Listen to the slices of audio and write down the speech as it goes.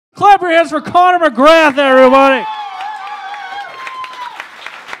Clap your hands for Conor McGrath, everybody.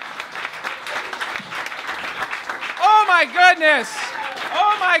 Oh my goodness.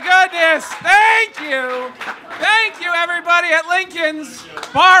 Oh my goodness. Thank you. Thank you, everybody at Lincoln's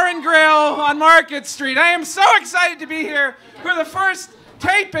Bar and Grill on Market Street. I am so excited to be here for the first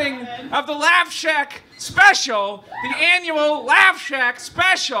taping of the Laugh Shack special, the annual Laugh Shack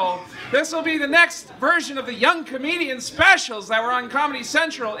special. This will be the next version of the Young Comedian specials that were on Comedy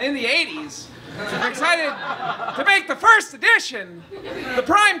Central in the 80s. I'm excited to make the first edition, the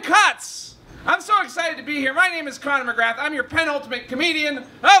Prime Cuts. I'm so excited to be here. My name is Conor McGrath. I'm your penultimate comedian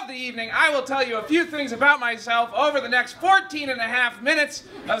of the evening. I will tell you a few things about myself over the next 14 and a half minutes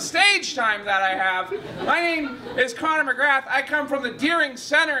of stage time that I have. My name is Conor McGrath. I come from the Deering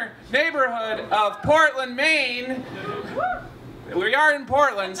Center neighborhood of Portland, Maine. We are in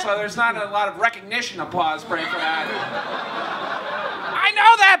Portland, so there's not a lot of recognition applause break for that. I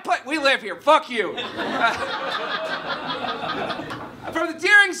know that place. We live here. Fuck you. From the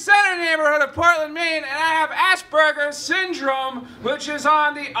Deering Center neighborhood of Portland, Maine, and I have Asperger's syndrome, which is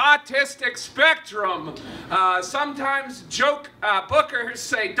on the autistic spectrum. Sometimes joke bookers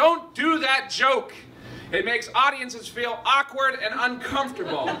say, "Don't do that joke. It makes audiences feel awkward and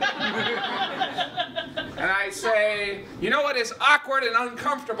uncomfortable." And I say, you know what is awkward and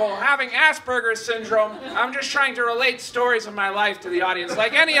uncomfortable? Having Asperger's syndrome. I'm just trying to relate stories of my life to the audience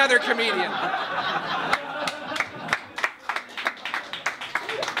like any other comedian.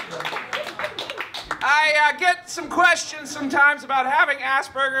 I get some questions sometimes about having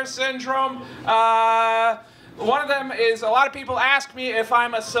Asperger's syndrome. One of them is a lot of people ask me if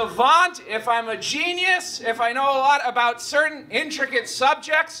I'm a savant, if I'm a genius, if I know a lot about certain intricate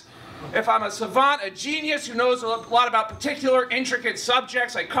subjects. If I'm a savant, a genius who knows a lot about particular intricate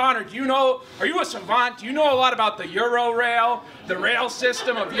subjects, like Conor, are you a savant? Do you know a lot about the Euro-rail, the rail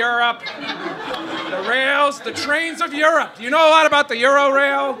system of Europe, the rails, the trains of Europe? Do you know a lot about the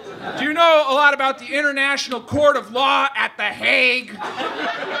Euro-rail? Do you know a lot about the International Court of Law at The Hague?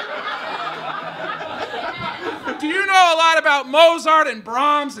 Do you know a lot about Mozart and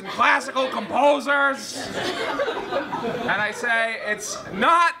Brahms and classical composers? And I say, it's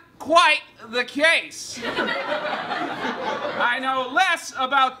not quite the case. I know less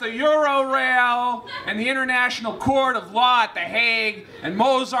about the Euro-rail and the International Court of Law at The Hague and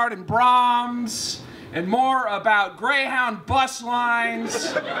Mozart and Brahms, and more about Greyhound bus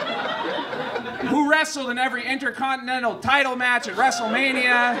lines, who wrestled in every intercontinental title match at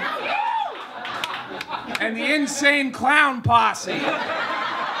WrestleMania, and the Insane Clown Posse.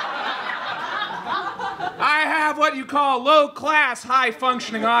 I have what you call low-class,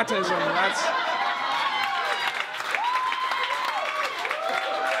 high-functioning autism.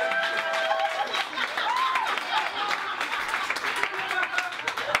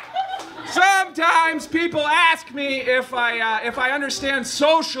 Sometimes people ask me if I understand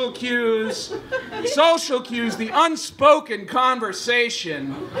social cues, the unspoken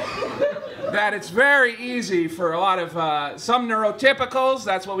conversation. That it's very easy for a lot of some neurotypicals,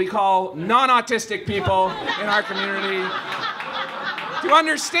 that's what we call non-autistic people in our community, to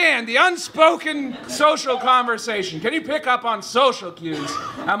understand the unspoken social conversation. Can you pick up on social cues?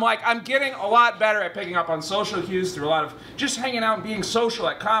 I'm getting a lot better at picking up on social cues through a lot of just hanging out and being social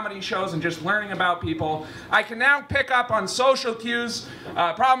at comedy shows and just learning about people. I can now pick up on social cues.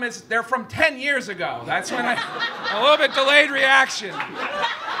 Problem is, they're from 10 years ago. That's when a little bit delayed reaction.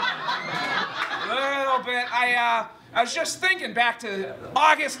 A little bit. I was just thinking back to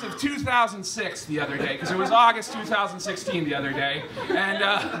August of 2006 the other day, because it was August 2016 the other day, and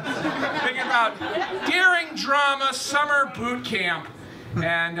thinking about Deering Drama Summer Boot Camp,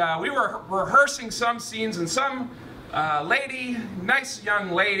 and we were rehearsing some scenes, and some lady, nice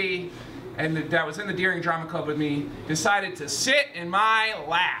young lady, and that was in the Deering Drama Club with me, decided to sit in my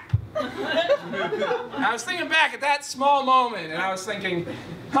lap. I was thinking back at that small moment, and I was thinking,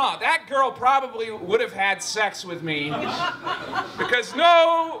 that girl probably would have had sex with me, because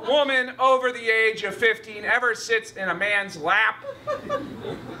no woman over the age of 15 ever sits in a man's lap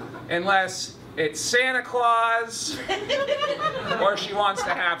unless it's Santa Claus, or she wants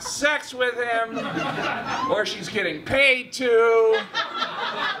to have sex with him, or she's getting paid to,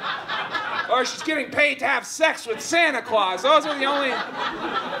 or she's getting paid to have sex with Santa Claus. Those are the only...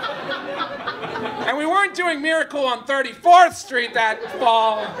 And we weren't doing Miracle on 34th Street that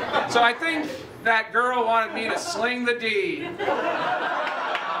fall, so I think that girl wanted me to sling the D. But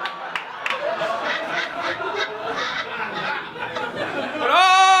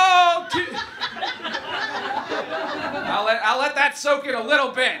I'll let that soak in a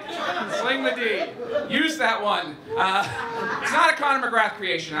little bit. Sling the D. Use that one. It's not a Conor McGrath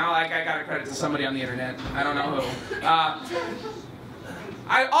creation. I got to credit to somebody on the internet. I don't know who.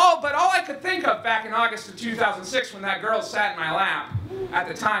 But all I could think of back in August of 2006 when that girl sat in my lap, at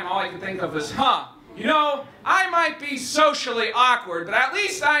the time, all I could think of was, you know, I might be socially awkward, but at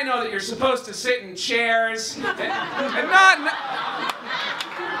least I know that you're supposed to sit in chairs and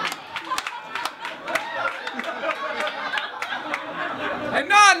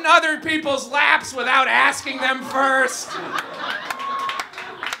not in other people's laps without asking them first.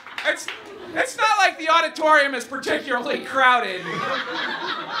 It's not like the auditorium is particularly crowded.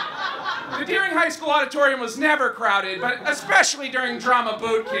 The Deering High School auditorium was never crowded, but especially during drama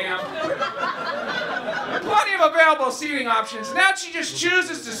boot camp. Plenty of available seating options. Now she just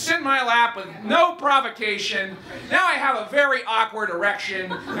chooses to sit in my lap with no provocation. Now I have a very awkward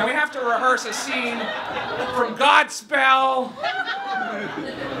erection, and we have to rehearse a scene from Godspell.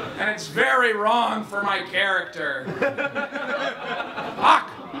 And it's very wrong for my character.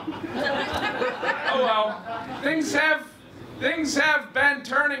 Fuck. Oh well, things have been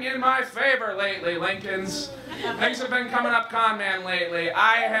turning in my favor lately, Lincolns. Things have been coming up con man lately.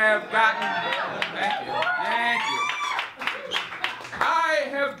 I have gotten, thank you. I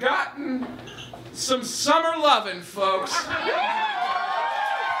have gotten some summer lovin', folks.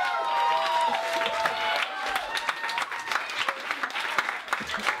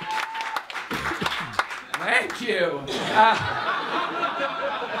 Thank you.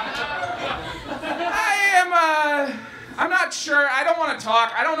 I'm not sure. I don't want to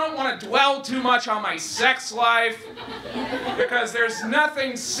talk. I don't want to dwell too much on my sex life because there's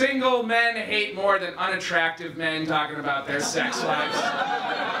nothing single men hate more than unattractive men talking about their sex lives.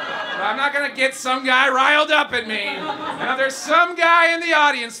 But I'm not going to get some guy riled up at me. And if there's some guy in the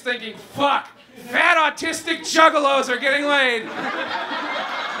audience thinking, fuck, fat autistic juggalos are getting laid.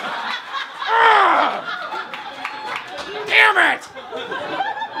 Damn it!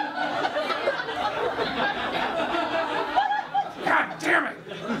 God damn it!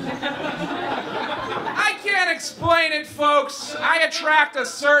 I can't explain it, folks. I attract a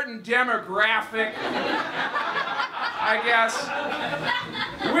certain demographic, I guess.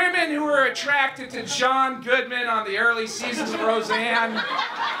 Women who are attracted to John Goodman on the early seasons of Roseanne.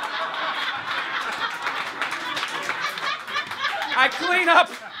 I clean up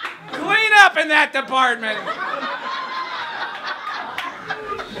in that department.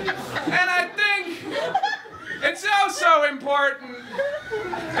 And I think it's also important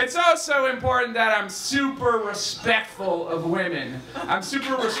that I'm super respectful of women. I'm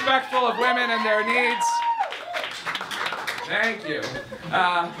super respectful of women and their needs. Thank you.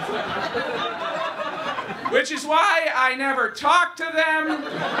 Which is why I never talk to them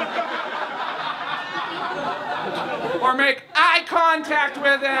or make eye contact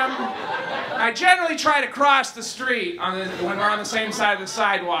with them. I generally try to cross the street when we're on the same side of the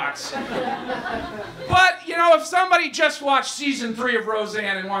sidewalks. But, you know, if somebody just watched season 3 of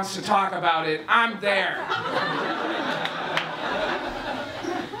Roseanne and wants to talk about it, I'm there.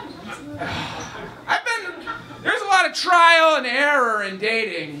 There's a lot of trial and error in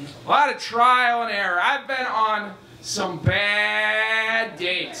dating. A lot of trial and error. I've been on some bad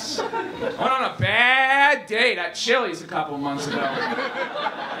dates. I went on a bad date at Chili's a couple months ago.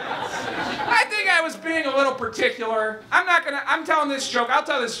 I think I was being a little particular. I'm telling this joke. I'll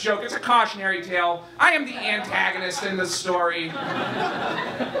tell this joke. It's a cautionary tale. I am the antagonist in this story.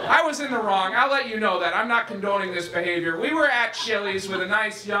 I was in the wrong. I'll let you know that. I'm not condoning this behavior. We were at Chili's with a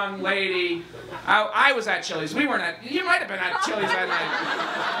nice young lady. I was at Chili's. We weren't at, you might have been at Chili's that night.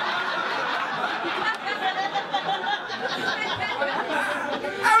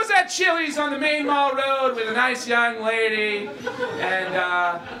 I was at Chili's on the main mall road with a nice young lady and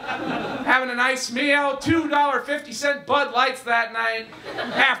having a nice meal, $2.50 Bud Lights that night,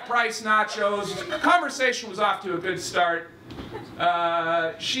 half-price nachos. The conversation was off to a good start.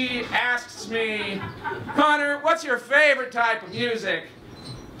 She asks me, Connor, what's your favorite type of music?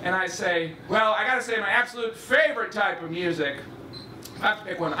 And I say, well, I gotta say my absolute favorite type of music, I have to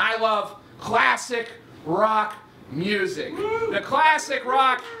pick one. I love classic rock music. The classic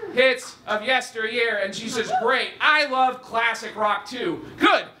rock hits of yesteryear. And she says, great, I love classic rock too.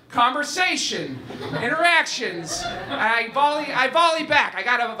 Good. Conversation, interactions. I volley back. I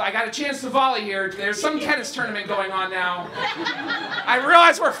got a chance to volley here. There's some tennis tournament going on now. I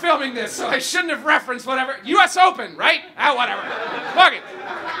realize we're filming this, so I shouldn't have referenced whatever. U.S. Open, right? Whatever. Fuck it.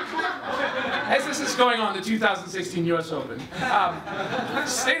 As this is going on, the 2016 U.S. Open.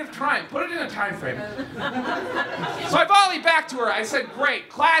 State of crime. Put it in a time frame. So I volleyed back to her. I said, great.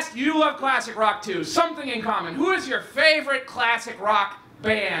 You love classic rock too. Something in common. Who is your favorite classic rock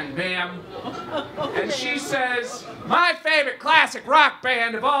band, ma'am. And she says, my favorite classic rock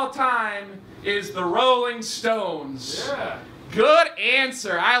band of all time is the Rolling Stones. Yeah. Good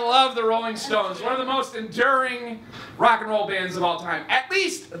answer. I love the Rolling Stones. One of the most enduring rock and roll bands of all time. At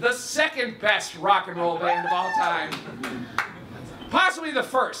least the second best rock and roll band of all time. Possibly the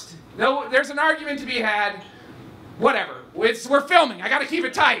first. Though there's an argument to be had. Whatever. We're filming. I gotta keep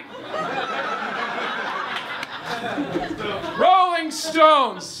it tight. Rolling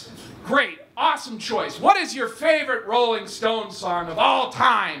Stones. Great. Awesome choice. What is your favorite Rolling Stones song of all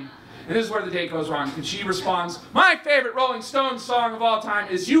time? And this is where the date goes wrong, because she responds, my favorite Rolling Stones song of all time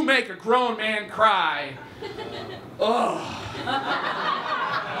is You Make a Grown Man Cry. Ugh.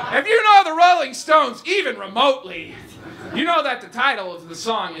 If you know the Rolling Stones, even remotely, you know that the title of the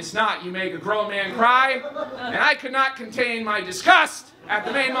song is not You Make a Grown Man Cry, and I could not contain my disgust at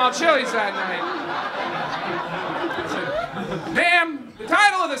the Main Mall Chili's that night. Ma'am, the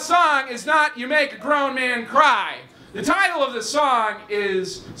title of the song is not You Make a Grown Man Cry. The title of the song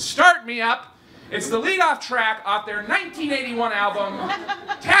is Start Me Up. It's the lead-off track off their 1981 album,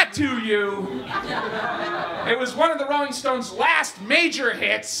 Tattoo You. It was one of the Rolling Stones' last major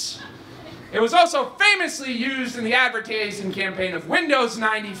hits. It was also famously used in the advertising campaign of Windows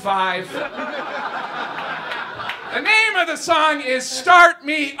 95. The name of the song is Start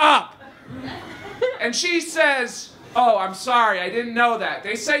Me Up. And she says, oh, I'm sorry, I didn't know that.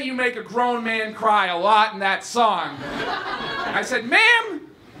 They say you make a grown man cry a lot in that song. I said, ma'am,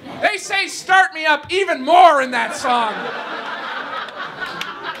 they say start me up even more in that song.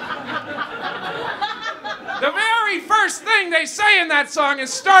 The very first thing they say in that song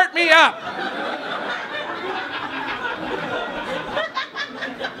is start me up.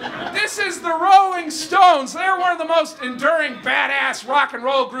 This is the Rolling Stones. They're one of the most enduring, badass rock and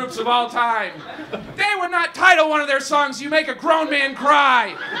roll groups of all time. They would not title one of their songs, You Make a Grown Man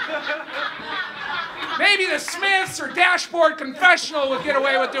Cry. Maybe the Smiths or Dashboard Confessional would get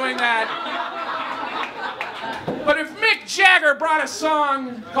away with doing that. But if Mick Jagger brought a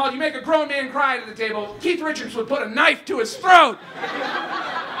song called You Make a Grown Man Cry to the table, Keith Richards would put a knife to his throat.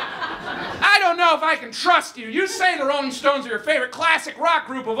 I don't know if I can trust you. You say the Rolling Stones are your favorite classic rock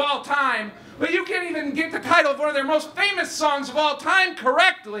group of all time, but you can't even get the title of one of their most famous songs of all time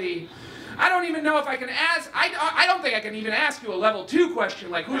correctly. I don't even know if I can ask, I don't think I can even ask you a level 2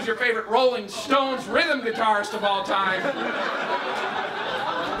 question, like who's your favorite Rolling Stones rhythm guitarist of all time?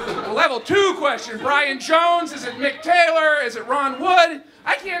 A level 2 question, Brian Jones, is it Mick Taylor, is it Ron Wood?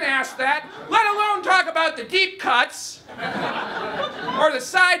 I can't ask that, let alone talk about the deep cuts. Or the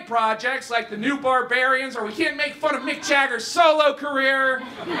side projects like the New Barbarians, or we can't make fun of Mick Jagger's solo career.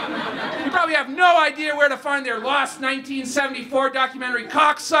 You probably have no idea where to find their lost 1974 documentary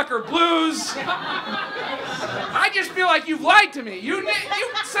Cocksucker Blues. I just feel like you've lied to me. You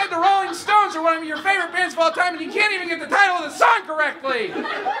said the Rolling Stones are one of your favorite bands of all time, and you can't even get the title of the song correctly.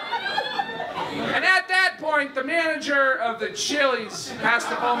 And at that point, the manager of the Chili's has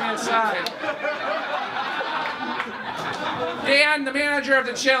to pull me aside. Dan, the manager of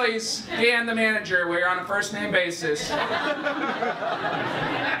the Chili's, Dan, the manager, we're on a first-name basis,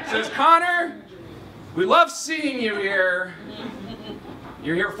 says, Connor, we love seeing you here.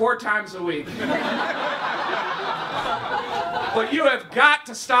 You're here 4 times a week. But you have got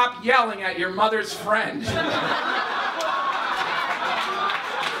to stop yelling at your mother's friend.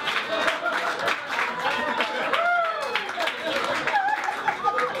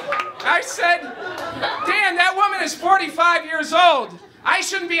 I said, Dan, that woman is 45 years old. I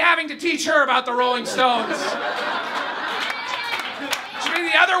shouldn't be having to teach her about the Rolling Stones. It should be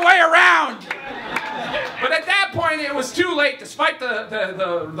the other way around. But at that point, it was too late, despite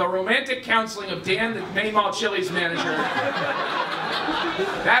the romantic counseling of Dan, the Main Mall Chili's manager.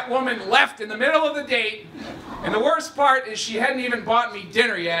 That woman left in the middle of the date, and the worst part is she hadn't even bought me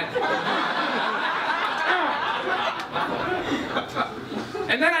dinner yet.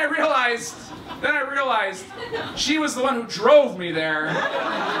 And then I realized she was the one who drove me there.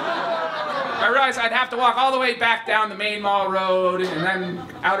 I realized I'd have to walk all the way back down the Main Mall Road, and then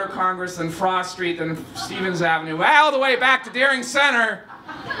Outer Congress, then Frost Street, then Stevens Avenue, all the way back to Deering Center.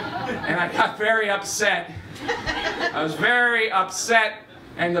 And I got very upset. I was very upset,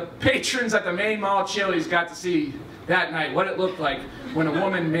 and the patrons at the Main Mall Chili's got to see that night what it looked like when a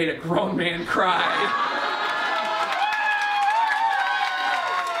woman made a grown man cry.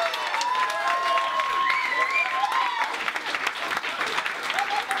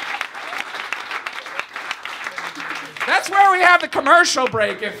 That's where we have the commercial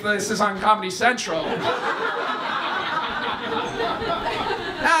break if this is on Comedy Central.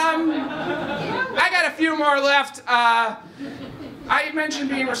 I got a few more left. I mentioned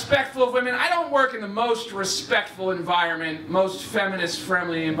being respectful of women. I don't work in the most respectful environment, most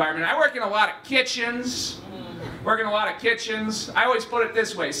feminist-friendly environment. I work in a lot of kitchens. I always put it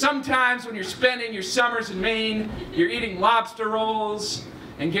this way. Sometimes when you're spending your summers in Maine, you're eating lobster rolls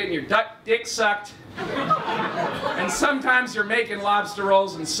and getting your dick sucked. And sometimes you're making lobster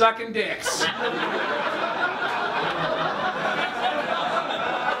rolls and sucking dicks.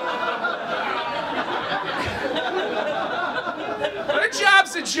 But a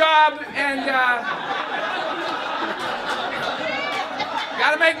job's a job, and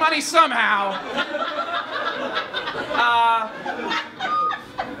gotta make money somehow.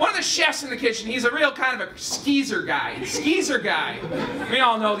 One of the chefs in the kitchen, he's a real kind of a skeezer guy. We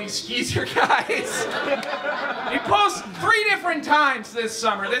all know these skeezer guys. He pulls 3 different times this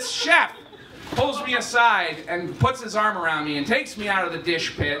summer. This chef pulls me aside and puts his arm around me and takes me out of the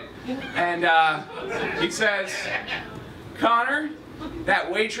dish pit. And he says, Connor,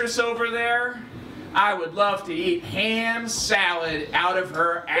 that waitress over there, I would love to eat ham salad out of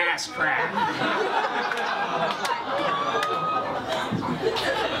her ass crack.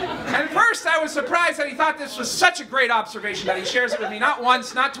 And at first I was surprised that he thought this was such a great observation that he shares it with me not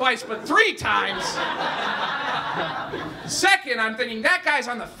once, not twice, but 3 times. Second, I'm thinking that guy's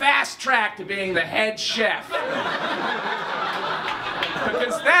on the fast track to being the head chef.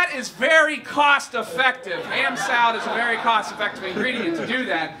 Because that is very cost-effective. Ham salad is a very cost-effective ingredient to do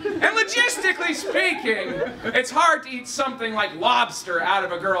that. And logistically speaking, it's hard to eat something like lobster out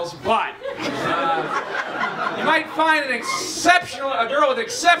of a girl's butt. You might find a girl with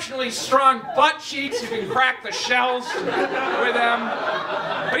exceptionally strong butt cheeks. You can crack the shells with them.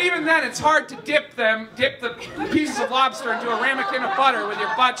 But even then, it's hard to dip the pieces of lobster into a ramekin of butter with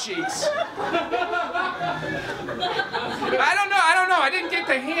your butt cheeks. I don't know. I didn't get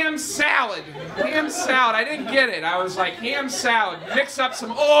the ham salad. I didn't get it. I was like, ham salad. Mix up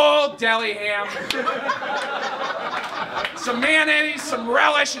some old deli ham, some mayonnaise, some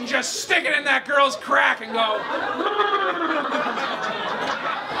relish, and just stick it in that girl's crack and go.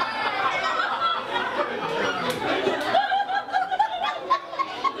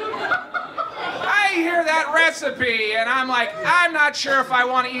 I hear that recipe and I'm like, I'm not sure if I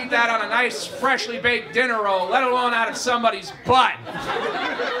want to eat that on a nice freshly baked dinner roll, let alone out of somebody's butt.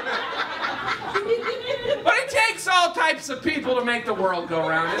 But it takes all types of people to make the world go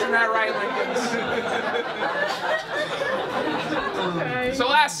round, isn't that right, Lincolns? So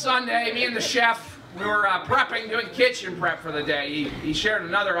last Sunday, me and the chef, we were prepping, doing kitchen prep for the day. He shared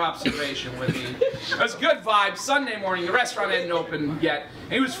another observation with me. It was a good vibe. Sunday morning, the restaurant hadn't opened yet,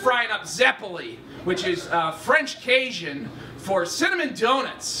 and he was frying up zeppoli, which is French Cajun for cinnamon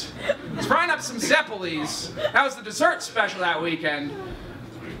donuts. He's frying up some zeppolis. That was the dessert special that weekend.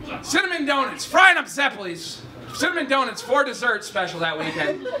 Cinnamon donuts, frying up zeppolis. Cinnamon donuts for dessert special that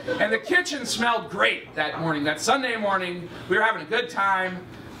weekend. And the kitchen smelled great that morning. That Sunday morning, we were having a good time,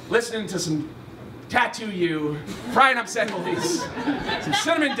 listening to some Tattoo You, frying up zeppolis, some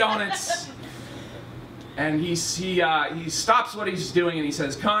cinnamon donuts. And he stops what he's doing and he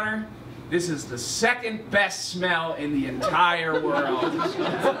says, Connor, this is the second best smell in the entire world.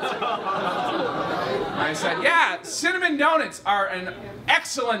 I said, yeah, cinnamon donuts are an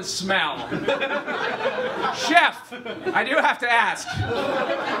excellent smell. Chef, I do have to ask,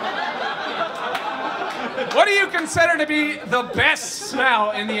 what do you consider to be the best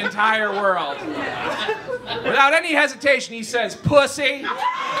smell in the entire world? Without any hesitation, he says, pussy.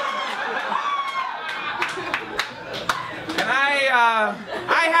 And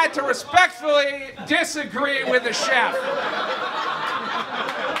I had to respectfully disagree with the chef.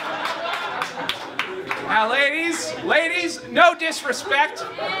 Now, ladies, no disrespect.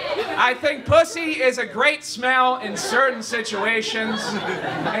 I think pussy is a great smell in certain situations.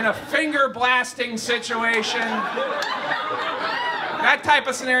 In a finger blasting situation, that type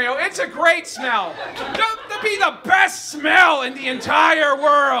of scenario, it's a great smell. To be the best smell in the entire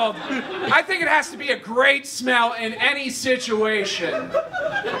world, I think it has to be a great smell in any situation.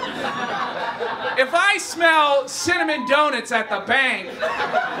 If I smell cinnamon donuts at the bank,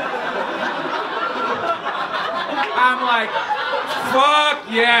 I'm like, fuck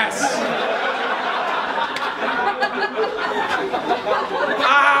yes.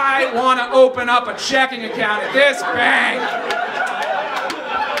 I want to open up a checking account at this bank.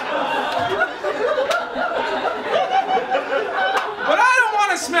 But I don't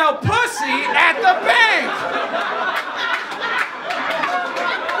want to smell pussy at the bank.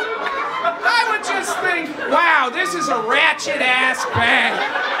 I would just think, wow, this is a ratchet-ass bank.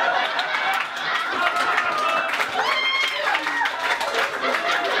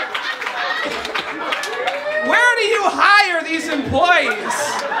 Where do you hire these employees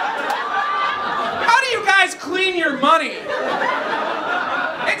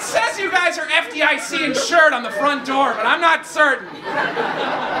has her FDIC insured on the front door, but I'm not certain.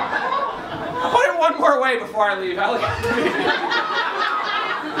 I'll put it one more way before I leave, Ellie.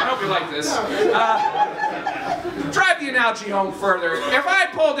 I hope you like this. Drive the analogy home further. If I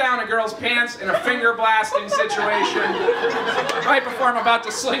pull down a girl's pants in a finger blasting situation right before I'm about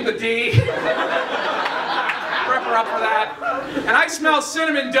to sling the D, prep her up for that, and I smell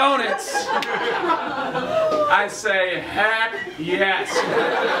cinnamon donuts, I say, heck yes.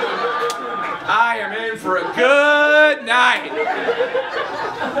 I am in for a good night.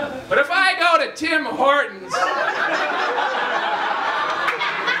 But if I go to Tim Hortons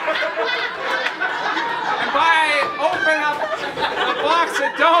and open up a box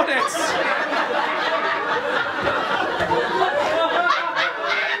of donuts,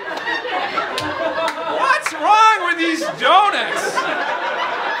 what's wrong with these donuts?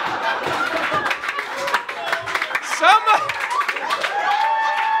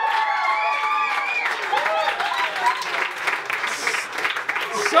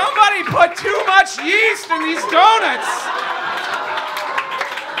 Somebody put too much yeast in these donuts.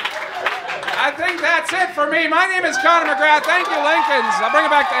 I think that's it for me. My name is Conor McGrath. Thank you, Lincolns. I'll bring it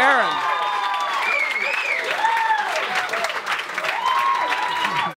back to Aaron.